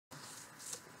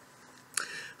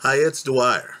Hi, it's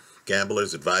Dwyer.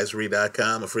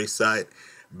 GamblersAdvisory.com, a free site.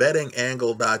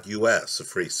 BettingAngle.us, a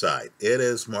free site. It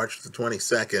is March the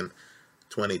 22nd,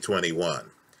 2021.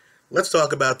 Let's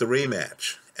talk about the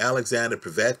rematch. Alexander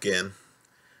Povetkin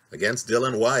against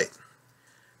Dillian Whyte.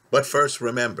 But first,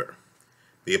 remember,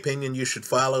 the opinion you should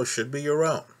follow should be your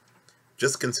own.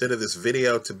 Just consider this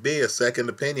video to be a second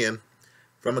opinion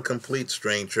from a complete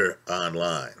stranger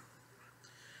online.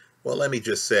 Well, let me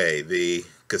just say, the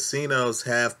casinos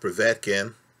have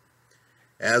Povetkin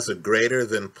as a greater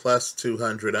than plus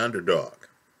 200 underdog.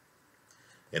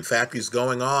 In fact, he's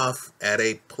going off at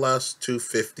a plus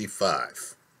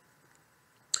 255.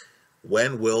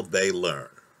 When will they learn?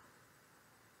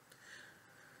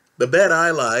 The bet I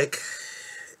like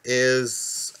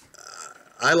is,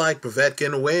 I like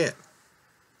Povetkin to win.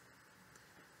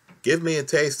 Give me a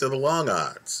taste of the long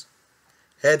odds.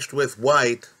 Hedged with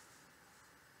Whyte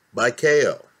by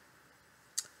KO.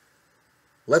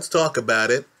 Let's talk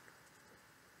about it.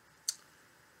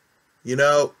 You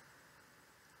know,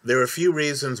 there are a few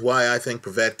reasons why I think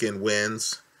Povetkin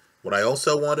wins. What I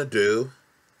also want to do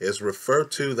is refer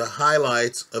to the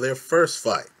highlights of their first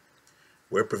fight,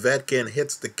 where Povetkin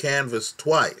hits the canvas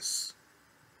twice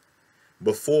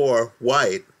before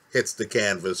Whyte hits the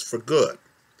canvas for good.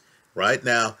 Right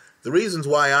now, the reasons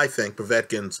why I think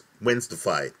Povetkin wins the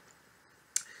fight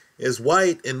is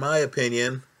Whyte, in my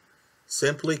opinion,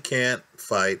 simply can't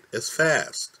fight as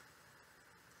fast.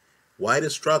 Whyte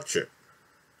is structured.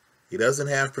 He doesn't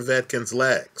have Povetkin's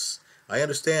legs. I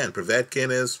understand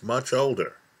Povetkin is much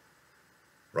older,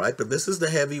 right? But this is the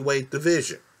heavyweight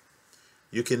division.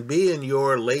 You can be in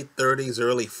your late 30s,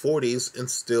 early 40s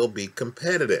and still be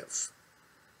competitive.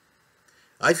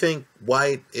 I think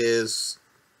Whyte is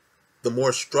the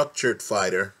more structured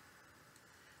fighter.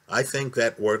 I think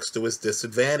that works to his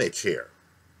disadvantage here.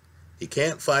 He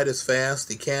can't fight as fast.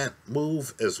 He can't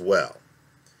move as well.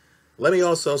 Let me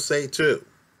also say, too,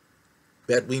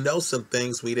 that we know some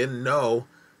things we didn't know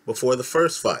before the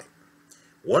first fight.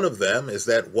 One of them is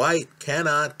that Whyte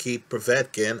cannot keep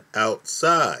Povetkin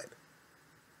outside.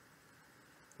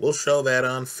 We'll show that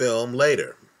on film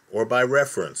later, or by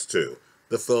reference to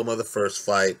the film of the first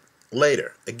fight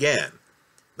later. Again,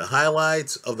 the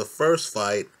highlights of the first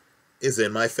fight is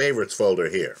in my favorites folder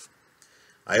here.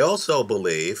 I also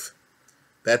believe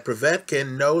that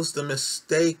Povetkin knows the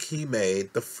mistake he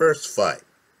made the first fight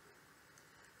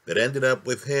that ended up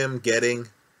with him getting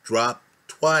dropped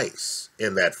twice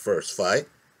in that first fight.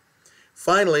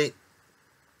 Finally,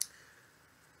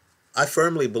 I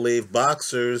firmly believe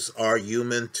boxers are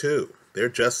human too. They're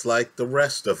just like the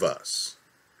rest of us.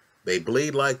 They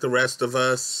bleed like the rest of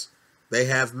us. They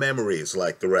have memories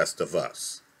like the rest of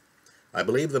us. I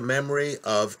believe the memory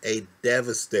of a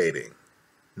devastating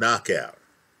knockout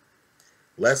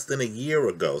less than a year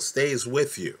ago stays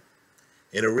with you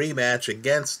in a rematch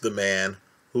against the man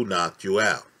who knocked you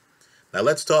out. Now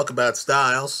let's talk about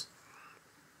styles.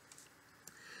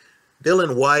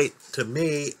 Dillian Whyte, to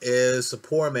me, is a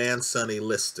poor man's Sonny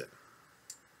Liston,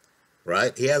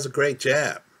 right? He has a great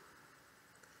jab.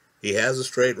 He has a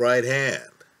straight right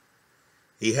hand.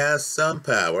 He has some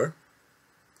power,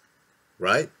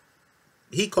 right?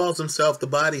 He calls himself the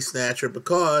body snatcher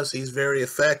because he's very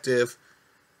effective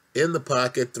in the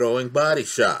pocket throwing body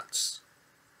shots.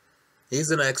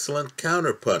 He's an excellent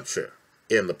counterpuncher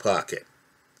in the pocket,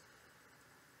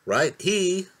 right?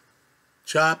 He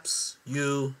chops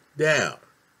you down.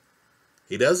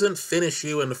 He doesn't finish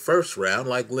you in the first round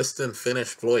like Liston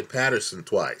finished Floyd Patterson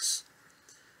twice,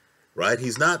 right?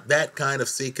 He's not that kind of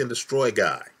seek and destroy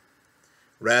guy.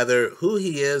 Rather, who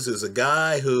he is a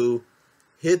guy who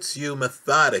hits you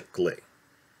methodically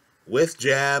with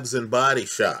jabs and body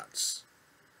shots,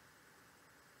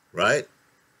 right?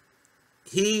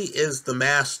 He is the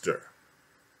master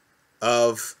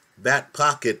of that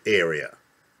pocket area.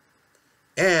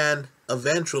 And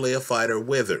eventually a fighter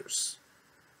withers,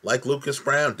 like Lucas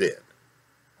Browne did,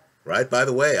 right? By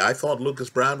the way, I thought Lucas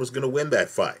Browne was going to win that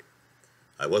fight.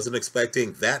 I wasn't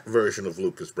expecting that version of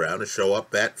Lucas Browne to show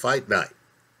up that fight night.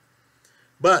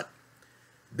 But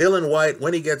Dillian Whyte,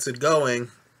 when he gets it going,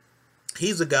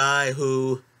 he's a guy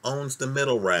who owns the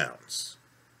middle rounds,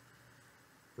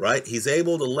 right? He's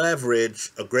able to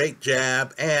leverage a great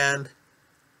jab and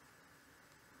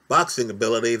boxing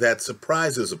ability that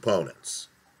surprises opponents,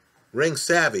 ring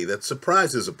savvy that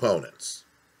surprises opponents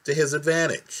to his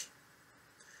advantage.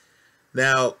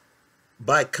 Now,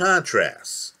 by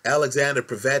contrast, Alexander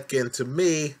Povetkin, to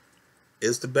me,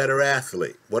 is the better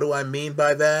athlete. What do I mean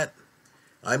by that?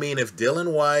 I mean, if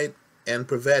Dillian Whyte and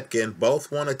Povetkin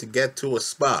both wanted to get to a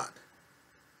spot,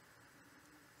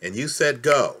 and you said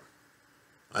go,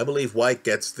 I believe Whyte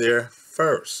gets there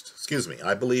first. Excuse me.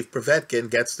 I believe Povetkin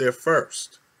gets there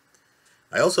first.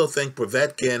 I also think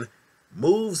Povetkin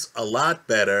moves a lot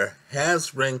better,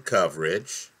 has ring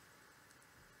coverage,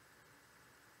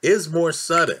 is more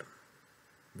sudden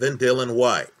than Dillian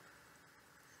Whyte,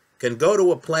 can go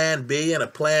to a plan B and a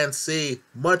plan C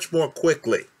much more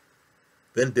quickly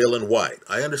than Dillian Whyte.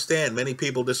 I understand many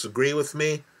people disagree with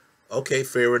me. Okay,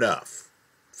 fair enough.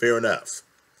 Fair enough.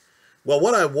 Well,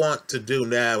 what I want to do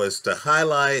now is to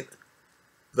highlight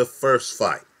the first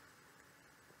fight.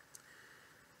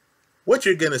 What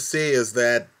you're going to see is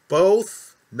that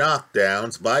both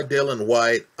knockdowns by Dillian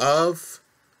Whyte of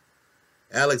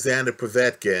Alexander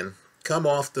Povetkin come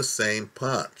off the same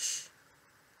punch.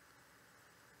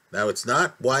 Now, it's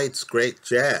not Whyte's great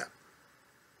jab.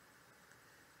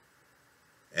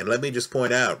 And let me just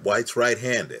point out, Whyte's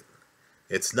right-handed.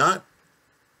 It's not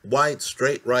Whyte's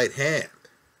straight right hand.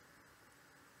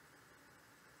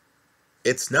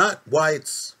 It's not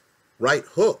Whyte's right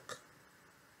hook.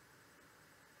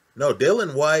 No,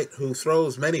 Dillian Whyte, who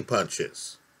throws many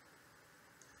punches,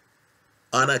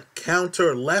 on a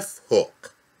counter left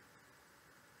hook,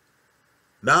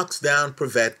 knocks down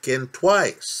Povetkin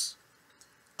twice.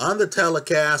 On the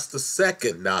telecast, the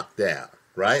second knockdown,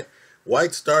 right?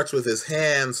 Whyte starts with his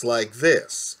hands like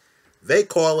this. They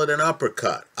call it an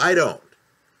uppercut. I don't.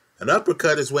 An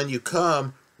uppercut is when you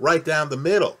come right down the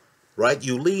middle, right?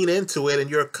 You lean into it and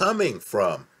you're coming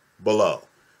from below.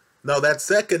 No, that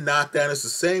second knockdown is the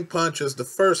same punch as the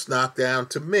first knockdown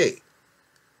to me.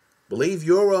 Believe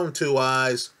your own two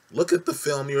eyes. Look at the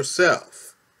film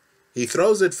yourself. He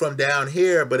throws it from down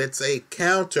here, but it's a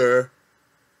counter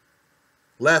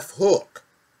left hook.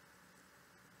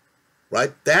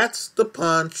 Right? That's the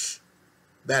punch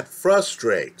that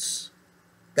frustrates,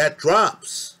 that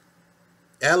drops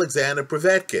Alexander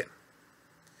Povetkin.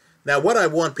 Now, what I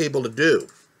want people to do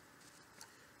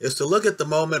is to look at the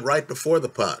moment right before the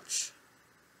punch.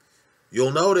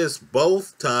 You'll notice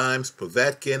both times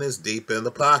Povetkin is deep in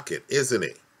the pocket, isn't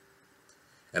he?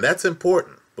 And that's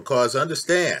important because,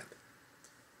 understand,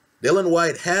 Dillian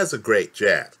Whyte has a great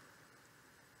jab.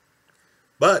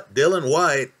 But Dillian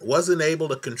Whyte wasn't able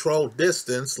to control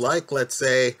distance like, let's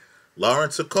say,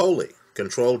 Lawrence Okolie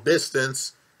controlled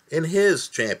distance in his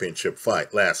championship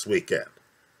fight last weekend.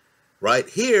 Right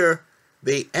here,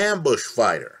 the ambush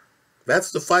fighter.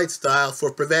 That's the fight style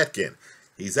for Povetkin.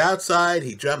 He's outside,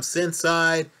 he jumps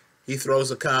inside, he throws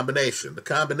a combination. The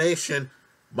combination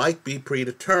might be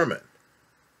predetermined.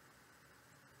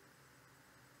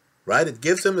 Right? It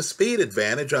gives him a speed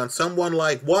advantage on someone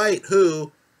like Whyte,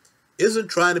 who isn't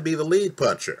trying to be the lead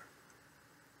puncher,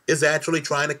 is actually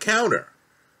trying to counter.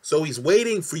 So he's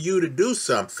waiting for you to do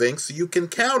something so you can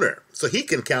counter, so he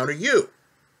can counter you.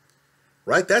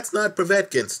 Right? That's not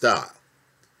Povetkin's style.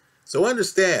 So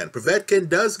understand, Povetkin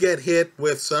does get hit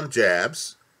with some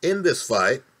jabs in this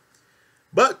fight,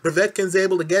 but Povetkin's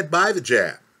able to get by the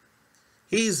jab.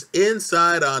 He's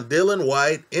inside on Dillian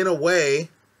Whyte in a way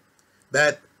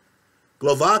that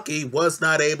Glowacki was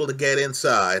not able to get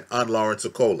inside on Lawrence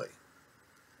Okolie.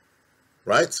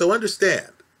 Right? So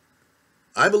understand,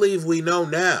 I believe we know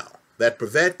now that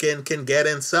Povetkin can get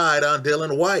inside on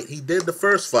Dillian Whyte. He did the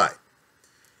first fight.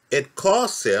 It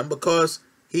costs him because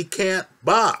he can't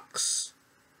box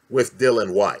with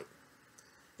Dillian Whyte.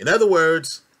 In other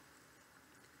words,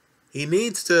 he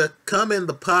needs to come in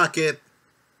the pocket,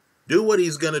 do what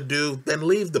he's going to do, then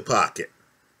leave the pocket.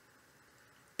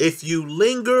 If you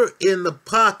linger in the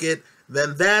pocket,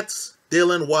 then that's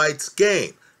Dillian Whyte's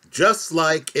game, just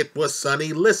like it was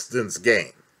Sonny Liston's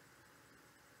game.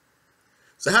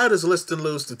 So how does Liston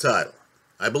lose the title?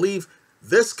 I believe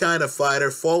this kind of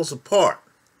fighter falls apart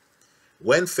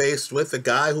when faced with a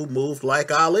guy who moved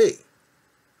like Ali.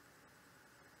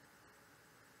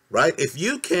 Right? If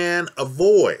you can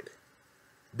avoid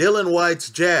Dillian Whyte's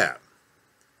jab,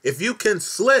 if you can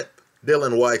slip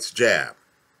Dillian Whyte's jab,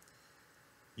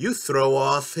 you throw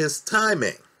off his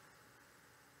timing.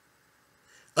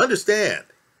 Understand,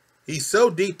 he's so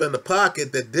deep in the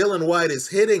pocket that Dillian Whyte is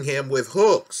hitting him with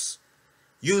hooks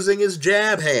using his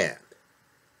jab hand.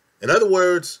 In other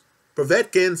words,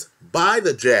 Povetkin's by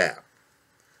the jab.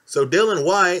 So Dillian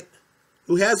Whyte,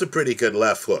 who has a pretty good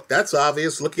left hook, that's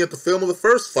obvious looking at the film of the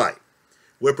first fight,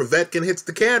 where Povetkin hits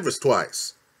the canvas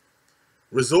twice,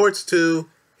 resorts to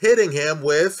hitting him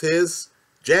with his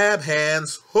jab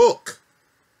hand's hook.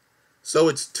 So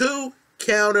it's two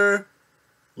counter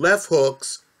left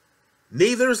hooks.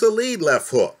 Neither's a lead left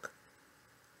hook.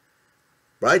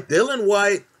 Right? Dillian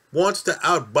Whyte wants to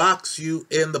outbox you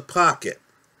in the pocket.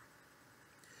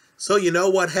 So you know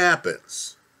what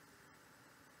happens.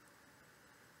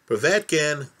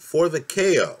 Povetkin, for the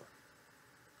KO,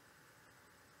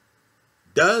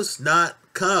 does not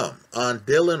come on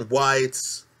Dillian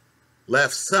Whyte's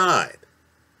left side.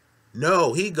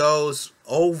 No, he goes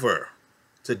over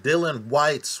to Dillian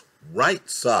Whyte's right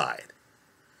side.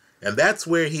 And that's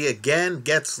where he again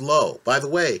gets low. By the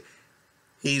way,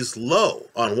 he's low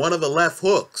on one of the left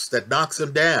hooks that knocks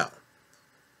him down.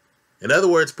 In other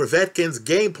words, Povetkin's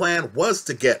game plan was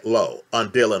to get low on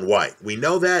Dillian Whyte. We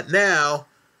know that now,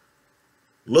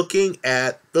 looking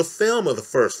at the film of the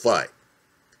first fight.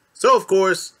 So, of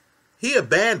course, he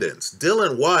abandons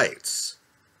Dillian Whyte's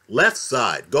left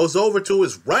side, goes over to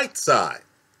his right side,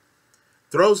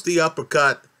 throws the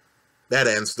uppercut that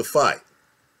ends the fight.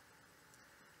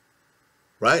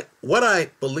 Right? What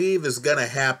I believe is going to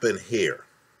happen here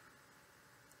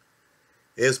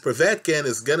is Povetkin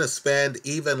is going to spend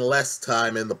even less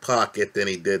time in the pocket than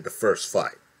he did the first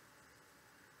fight.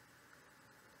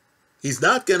 He's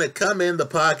not going to come in the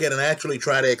pocket and actually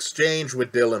try to exchange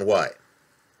with Dillian Whyte.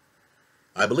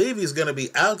 I believe he's going to be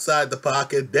outside the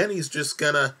pocket, then he's just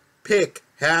going to pick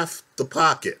half the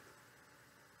pocket.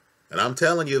 And I'm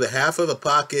telling you, the half of the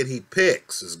pocket he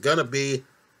picks is going to be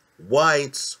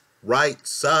Whyte's right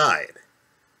side.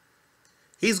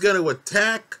 He's going to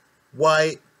attack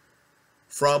Whyte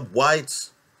from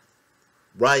Whyte's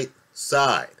right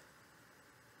side.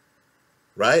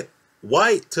 Right?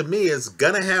 Whyte, to me, is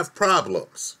going to have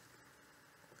problems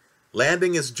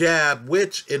landing his jab,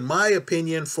 which, in my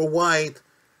opinion, for Whyte,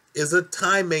 is a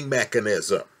timing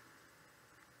mechanism.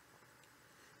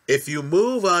 If you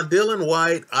move on Dillian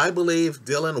Whyte, I believe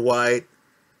Dillian Whyte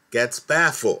gets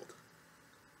baffled.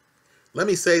 Let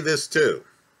me say this too.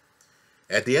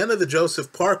 At the end of the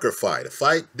Joseph Parker fight, a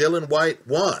fight Dillian Whyte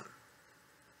won,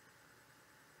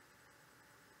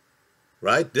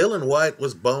 right? Dillian Whyte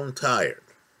was bone tired.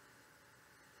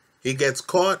 He gets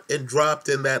caught and dropped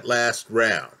in that last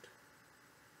round.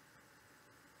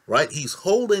 Right? He's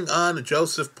holding on to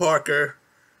Joseph Parker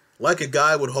like a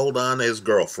guy would hold on to his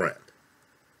girlfriend.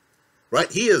 Right?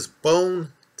 He is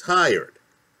bone tired.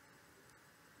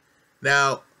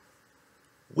 Now,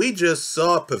 we just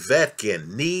saw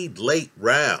Povetkin need late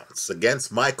rounds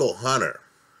against Michael Hunter.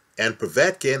 And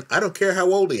Povetkin, I don't care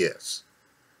how old he is,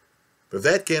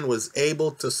 Povetkin was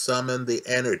able to summon the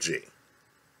energy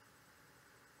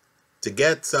to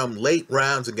get some late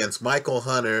rounds against Michael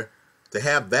Hunter to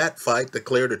have that fight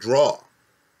declared a draw.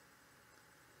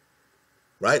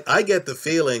 Right? I get the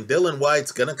feeling Dillian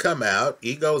Whyte's going to come out,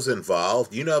 ego's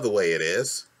involved, you know the way it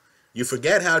is. You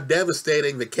forget how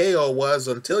devastating the KO was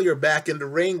until you're back in the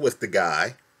ring with the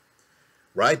guy.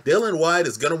 Right? Dillian Whyte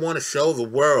is going to want to show the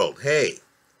world, hey,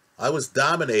 I was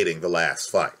dominating the last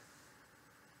fight.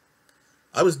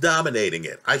 I was dominating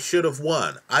it. I should have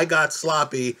won. I got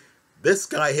sloppy. This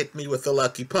guy hit me with a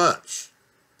lucky punch.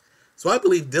 So I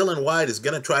believe Dillian Whyte is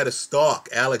going to try to stalk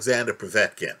Alexander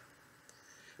Povetkin.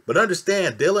 But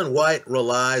understand, Dillian Whyte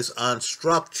relies on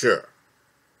structure.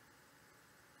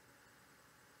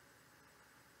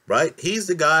 Right? He's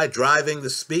the guy driving the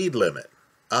speed limit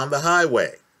on the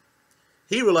highway.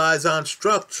 He relies on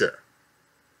structure.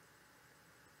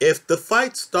 If the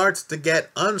fight starts to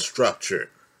get unstructured,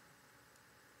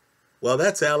 well,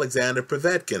 that's Alexander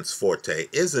Povetkin's forte,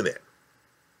 isn't it?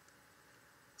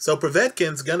 So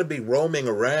Povetkin's going to be roaming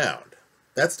around.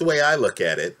 That's the way I look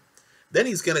at it. Then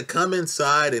he's going to come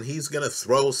inside and he's going to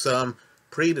throw some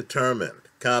predetermined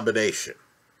combination.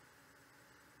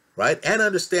 Right? And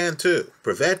understand too,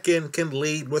 Povetkin can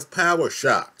lead with power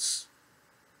shots.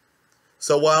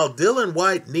 So while Dillian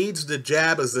Whyte needs the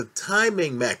jab as a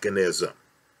timing mechanism,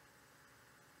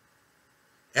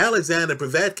 Alexander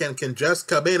Povetkin can just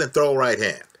come in and throw a right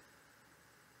hand.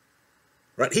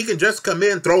 Right? He can just come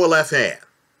in, throw a left hand.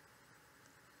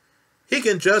 He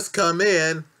can just come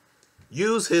in,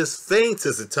 use his feints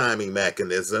as a timing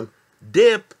mechanism,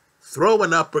 dip, throw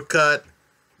an uppercut,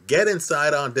 get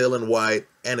inside on Dillian Whyte,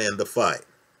 and end the fight.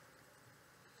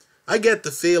 I get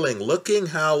the feeling, looking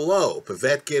how low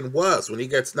Povetkin was when he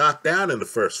gets knocked down in the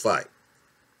first fight,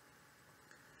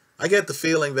 I get the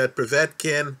feeling that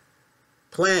Povetkin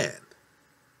planned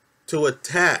to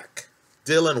attack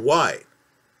Dillian Whyte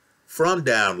from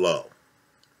down low.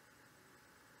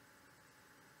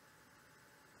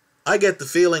 I get the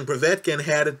feeling Povetkin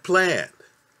had it planned.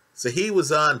 So he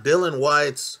was on Dillian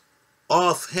Whyte's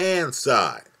offhand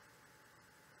side,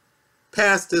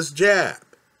 passed his jab,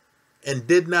 and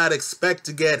did not expect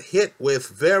to get hit with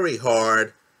very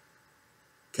hard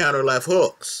counter left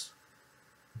hooks.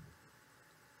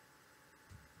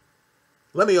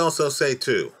 Let me also say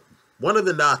too, one of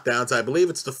the knockdowns, I believe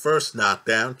it's the first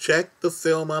knockdown, check the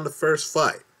film on the first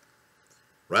fight.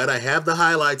 Right, I have the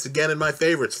highlights again in my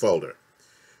favorites folder.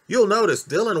 You'll notice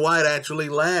Dillian Whyte actually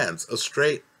lands a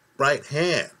straight right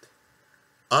hand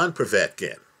on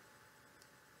Povetkin,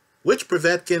 which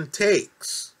Povetkin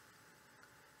takes.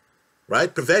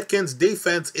 Right? Povetkin's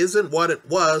defense isn't what it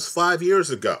was 5 years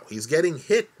ago. He's getting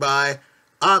hit by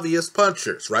obvious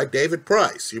punchers, right? David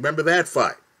Price, you remember that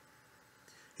fight?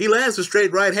 He lands a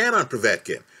straight right hand on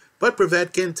Povetkin, but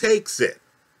Povetkin takes it.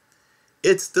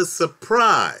 It's the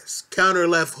surprise counter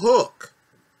left hook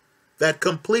that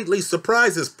completely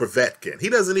surprises Povetkin. He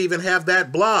doesn't even have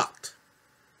that blocked.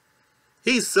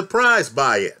 He's surprised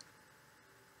by it.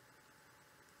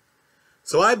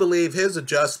 So I believe his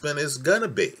adjustment is going to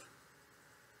be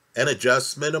an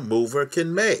adjustment a mover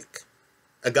can make.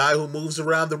 A guy who moves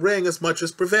around the ring as much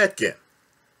as Povetkin.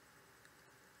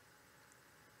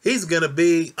 He's going to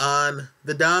be on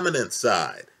the dominant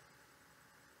side,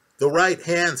 the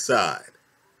right-hand side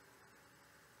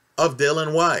of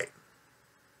Dillian Whyte.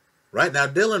 Right now,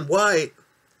 Dillian Whyte,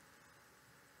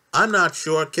 I'm not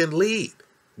sure can lead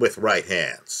with right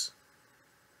hands.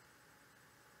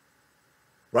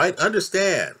 Right?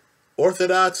 Understand,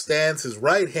 orthodox stance, his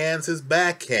right hand's his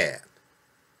backhand.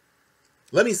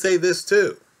 Let me say this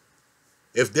too.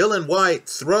 If Dillian Whyte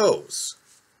throws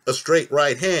a straight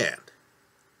right hand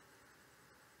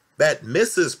that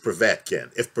misses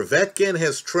Povetkin, if Povetkin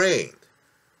has trained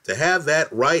to have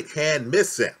that right hand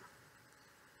miss him,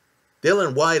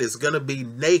 Dillian Whyte is going to be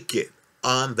naked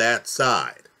on that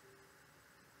side.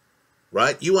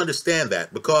 Right? You understand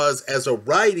that, because as a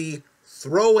righty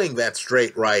throwing that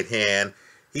straight right hand,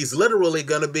 he's literally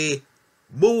going to be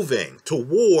moving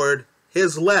toward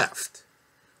his left.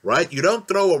 Right? You don't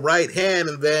throw a right hand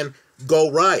and then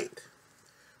go right.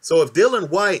 So if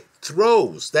Dillian Whyte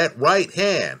throws that right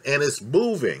hand and is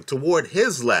moving toward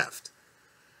his left,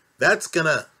 that's going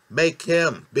to make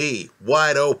him be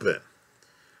wide open.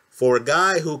 For a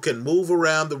guy who can move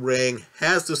around the ring,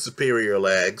 has the superior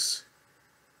legs,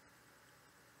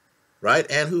 right,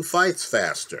 and who fights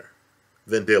faster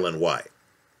than Dillian Whyte.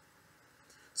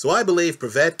 So I believe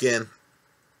Povetkin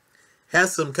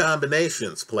has some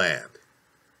combinations planned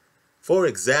for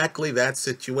exactly that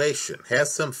situation.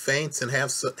 Has some feints and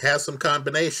has some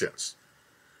combinations.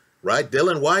 Right?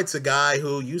 Dillian Whyte's a guy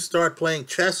who you start playing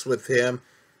chess with him,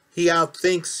 he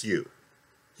outthinks you.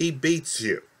 He beats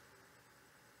you.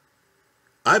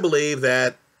 I believe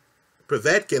that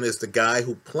Povetkin is the guy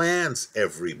who plans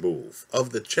every move of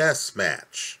the chess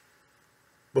match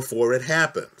before it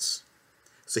happens.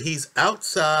 So he's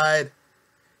outside,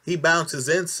 he bounces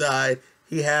inside,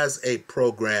 he has a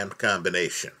programmed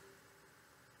combination.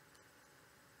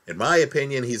 In my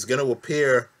opinion, he's going to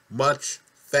appear much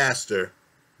faster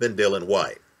than Dillian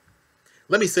Whyte.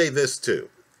 Let me say this too.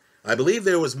 I believe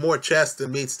there was more chess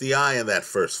than meets the eye in that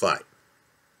first fight.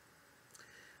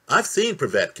 I've seen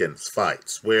Povetkin's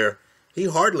fights where he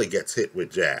hardly gets hit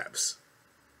with jabs.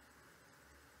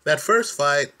 That first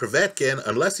fight, Povetkin,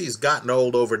 unless he's gotten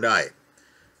old overnight,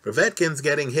 Povetkin's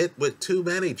getting hit with too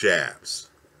many jabs.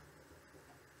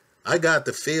 I got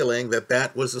the feeling that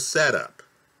that was a setup.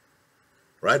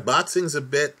 Right? Boxing's a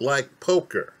bit like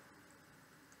poker.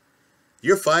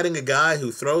 You're fighting a guy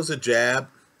who throws a jab.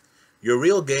 Your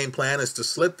real game plan is to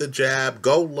slip the jab,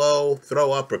 go low, throw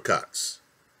uppercuts.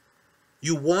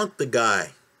 You want the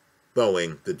guy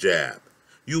throwing the jab.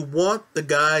 You want the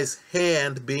guy's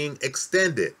hand being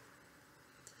extended.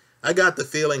 I got the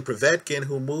feeling Povetkin,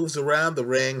 who moves around the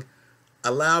ring,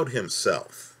 allowed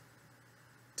himself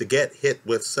to get hit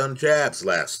with some jabs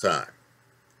last time.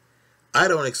 I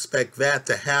don't expect that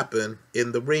to happen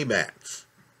in the rematch.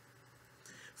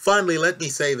 Finally, let me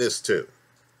say this too.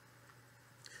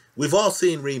 We've all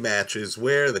seen rematches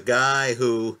where the guy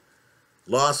who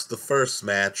lost the first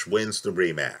match wins the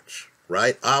rematch,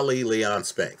 right? Ali, Leon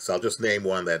Spinks. I'll just name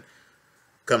one that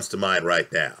comes to mind right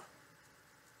now.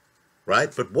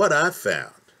 Right? But what I've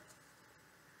found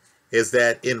is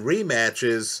that in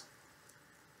rematches,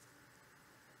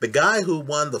 the guy who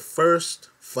won the first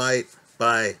fight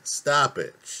by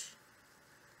stoppage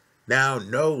now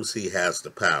knows he has the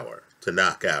power to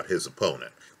knock out his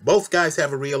opponent. Both guys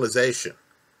have a realization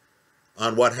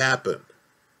on what happened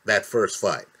that first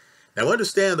fight. Now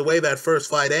understand the way that first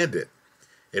fight ended.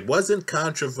 It wasn't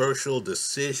controversial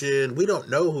decision. We don't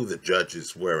know who the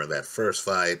judges were in that first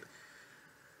fight.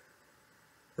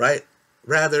 Right?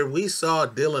 Rather, we saw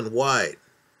Dillian Whyte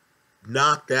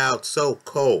knocked out so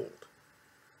cold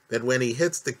that when he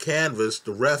hits the canvas,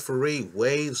 the referee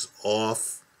waves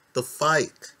off the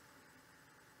fight.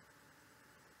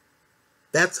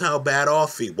 That's how bad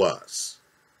off he was.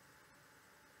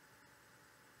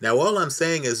 Now, all I'm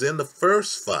saying is in the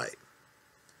first fight,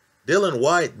 Dillian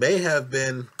Whyte may have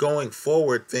been going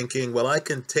forward thinking, well, I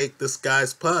can take this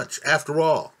guy's punch. After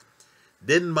all,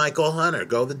 Didn't Michael Hunter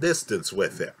go the distance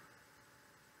with him?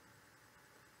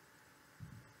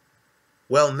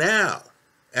 Well, now,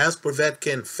 as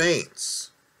Povetkin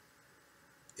faints,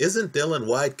 isn't Dillian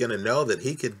Whyte going to know that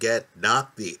he could get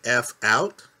knocked the F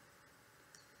out?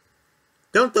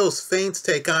 Don't those feints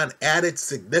take on added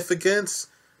significance?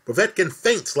 Povetkin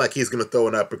faints like he's going to throw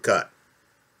an uppercut.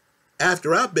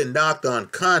 After I've been knocked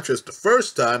unconscious the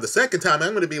first time, the second time I'm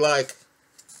going to be like,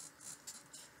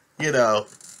 you know,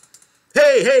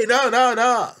 hey,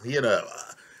 no. You know,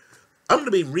 I'm going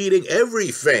to be reading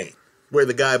every feint where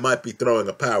the guy might be throwing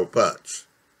a power punch.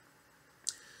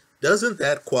 Doesn't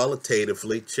that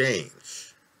qualitatively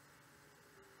change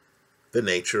the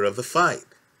nature of the fight?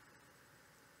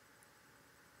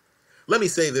 Let me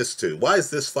say this too. Why is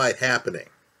this fight happening?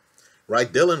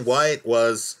 Right? Dillian Whyte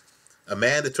was a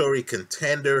mandatory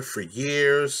contender for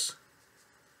years.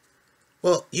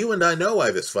 Well, you and I know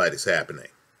why this fight is happening.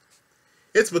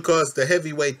 It's because the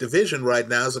heavyweight division right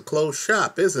now is a closed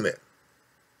shop, isn't it?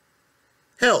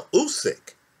 Hell,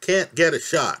 Usyk can't get a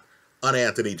shot on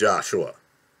Anthony Joshua.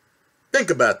 Think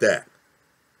about that.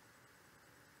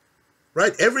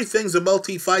 Right? Everything's a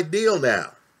multi-fight deal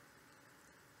now.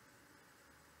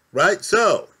 Right?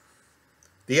 So,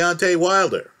 Deontay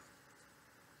Wilder,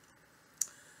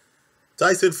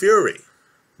 Tyson Fury,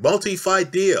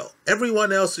 multi-fight deal.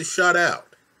 Everyone else is shut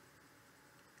out.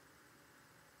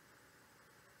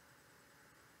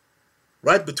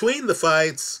 Right? Between the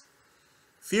fights,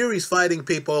 Fury's fighting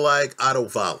people like Otto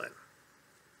Wallen.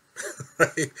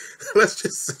 Right? Let's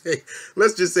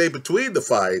just say between the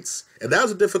fights, and that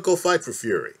was a difficult fight for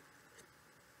Fury.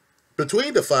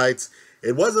 Between the fights,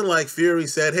 it wasn't like Fury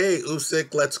said, hey,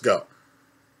 Usyk, let's go.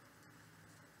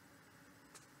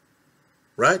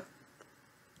 Right?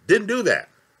 Didn't do that.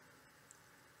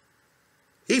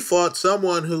 He fought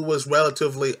someone who was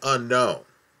relatively unknown.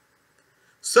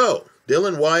 So,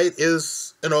 Dillian Whyte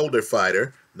is an older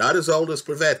fighter, not as old as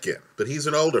Povetkin, but he's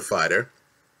an older fighter.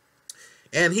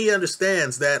 And he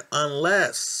understands that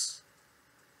unless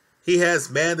he has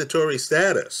mandatory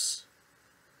status,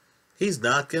 he's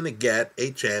not going to get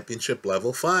a championship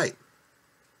level fight.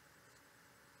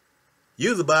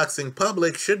 You, the boxing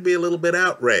public, should be a little bit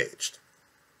outraged.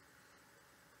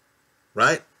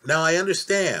 Right? Now, I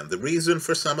understand the reason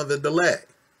for some of the delay.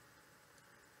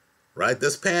 Right?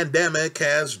 This pandemic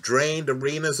has drained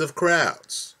arenas of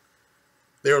crowds.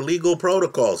 There are legal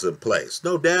protocols in place.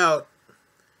 No doubt,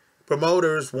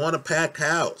 promoters want a packed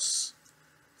house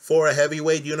for a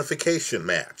heavyweight unification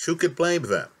match. Who could blame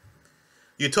them?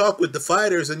 You talk with the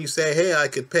fighters and you say, hey, I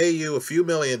could pay you a few $1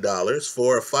 million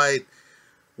for a fight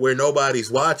where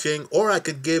nobody's watching, or I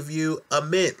could give you a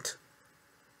mint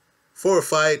for a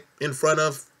fight in front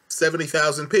of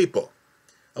 70,000 people.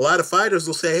 A lot of fighters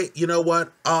will say, hey, you know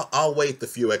what? I'll wait the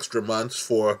few extra months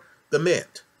for the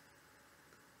mint.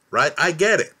 Right? I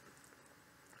get it.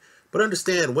 But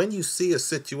understand, when you see a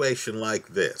situation like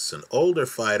this, an older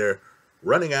fighter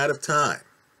running out of time,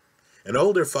 an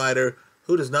older fighter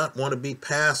who does not want to be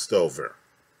passed over,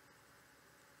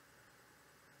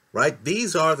 right?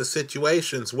 These are the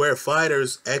situations where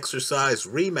fighters exercise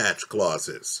rematch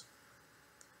clauses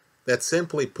that,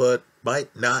 simply put,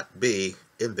 might not be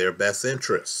in their best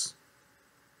interests.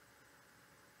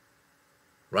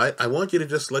 Right? I want you to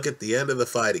just look at the end of the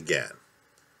fight again.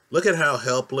 Look at how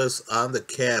helpless on the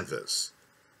canvas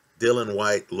Dillian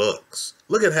Whyte looks.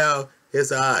 Look at how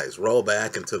his eyes roll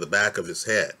back into the back of his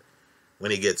head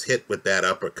when he gets hit with that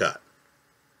uppercut.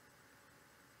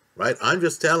 Right? I'm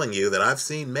just telling you that I've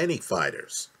seen many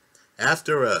fighters,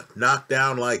 after a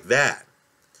knockdown like that,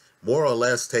 more or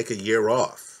less take a year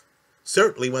off.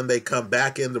 Certainly when they come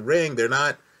back in the ring, they're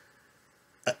not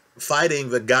fighting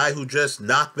the guy who just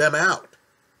knocked them out.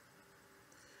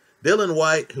 Dillian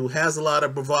Whyte, who has a lot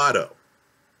of bravado,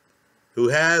 who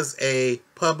has a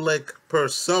public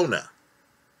persona,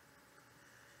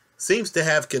 seems to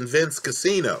have convinced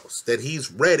casinos that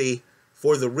he's ready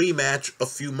for the rematch a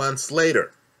few months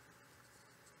later.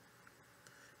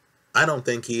 I don't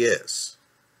think he is.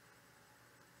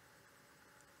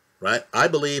 Right? I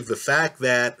believe the fact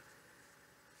that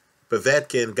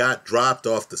Povetkin got dropped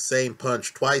off the same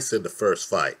punch twice in the first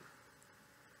fight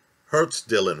hurts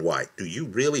Dillian Whyte. Do you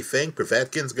really think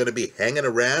Povetkin's going to be hanging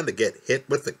around to get hit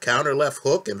with the counter left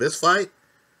hook in this fight?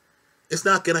 It's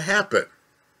not going to happen.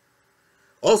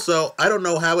 Also, I don't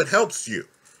know how it helps you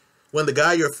when the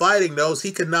guy you're fighting knows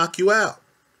he can knock you out.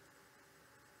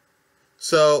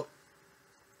 So,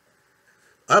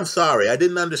 I'm sorry, I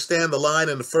didn't understand the line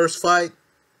in the first fight.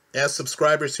 As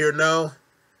subscribers here know,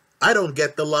 I don't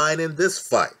get the line in this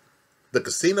fight. The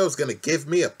casino's going to give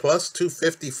me a plus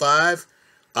 255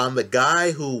 on the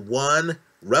guy who won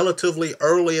relatively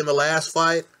early in the last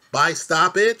fight by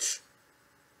stoppage,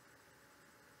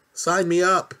 sign me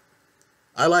up.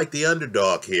 I like the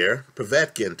underdog here,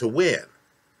 Povetkin, to win,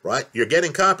 right? You're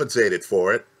getting compensated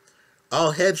for it.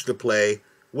 I'll hedge the play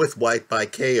with Whyte by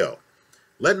KO.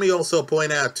 Let me also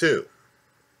point out, too,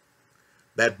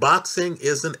 that boxing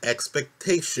is an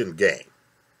expectation game,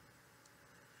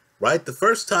 right? The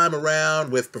first time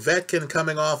around, with Povetkin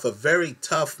coming off a very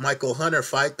tough Michael Hunter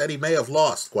fight that he may have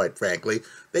lost, quite frankly,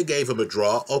 they gave him a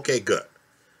draw. Okay, good,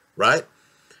 right?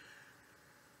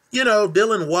 You know,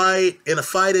 Dillian Whyte, in a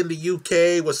fight in the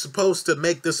UK, was supposed to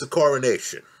make this a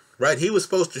coronation, right? He was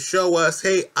supposed to show us,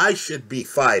 hey, I should be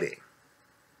fighting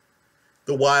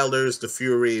the Wilders, the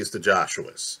Furies, the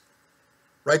Joshuas,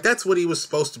 right? That's what he was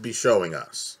supposed to be showing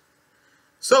us.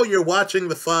 So you're watching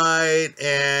the fight,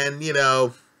 and, you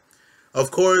know,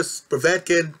 of course,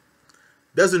 Povetkin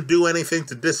doesn't do anything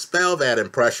to dispel that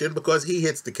impression because he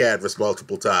hits the canvas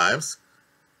multiple times.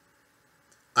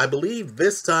 I believe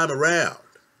this time around,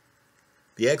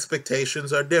 the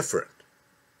expectations are different.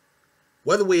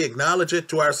 Whether we acknowledge it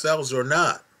to ourselves or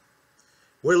not,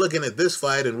 we're looking at this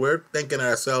fight and we're thinking to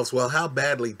ourselves, well, how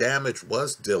badly damaged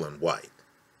was Dillian Whyte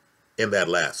in that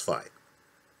last fight?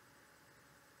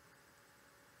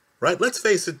 Right? Let's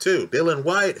face it, too. Dillian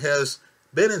Whyte has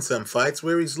been in some fights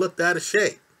where he's looked out of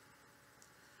shape.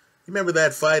 You remember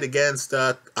that fight against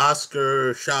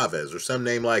Oscar Chavez or some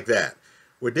name like that,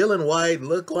 where Dillian Whyte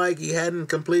looked like he hadn't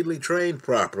completely trained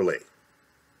properly.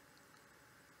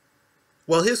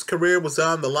 Well, his career was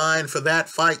on the line for that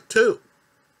fight, too.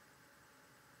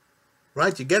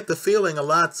 Right? You get the feeling a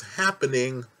lot's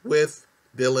happening with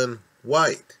Dillian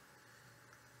Whyte.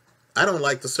 I don't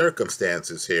like the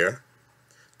circumstances here.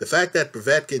 The fact that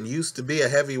Povetkin used to be a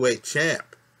heavyweight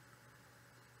champ.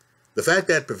 The fact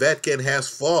that Povetkin has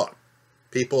fought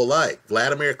people like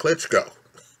Vladimir Klitschko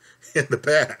in the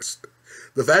past.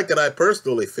 The fact that I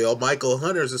personally feel Michael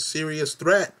Hunter is a serious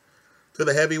threat to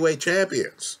the heavyweight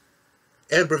champions.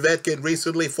 And Povetkin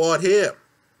recently fought him.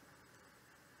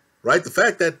 Right? The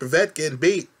fact that Povetkin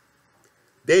beat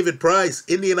David Price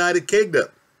in the United Kingdom.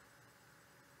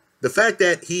 The fact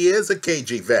that he is a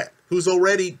KG vet who's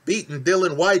already beaten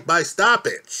Dillian Whyte by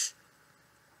stoppage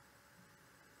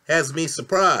has me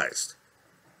surprised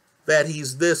that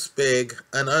he's this big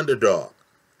an underdog.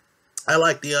 I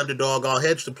like the underdog. I'll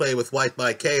hedge the play with Whyte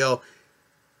by KO,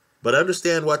 but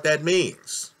understand what that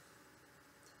means.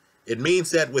 It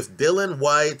means that with Dillian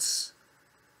Whyte's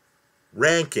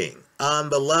ranking on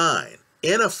the line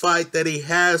in a fight that he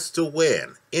has to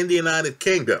win in the United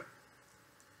Kingdom,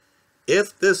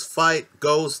 if this fight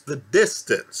goes the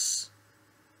distance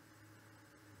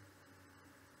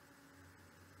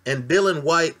and Dillian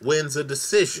Whyte wins a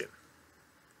decision,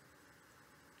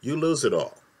 you lose it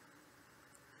all.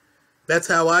 That's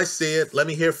how I see it. Let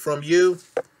me hear from you.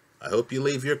 I hope you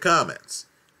leave your comments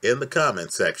in the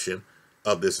comment section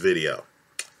of this video.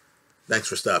 Thanks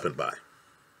for stopping by.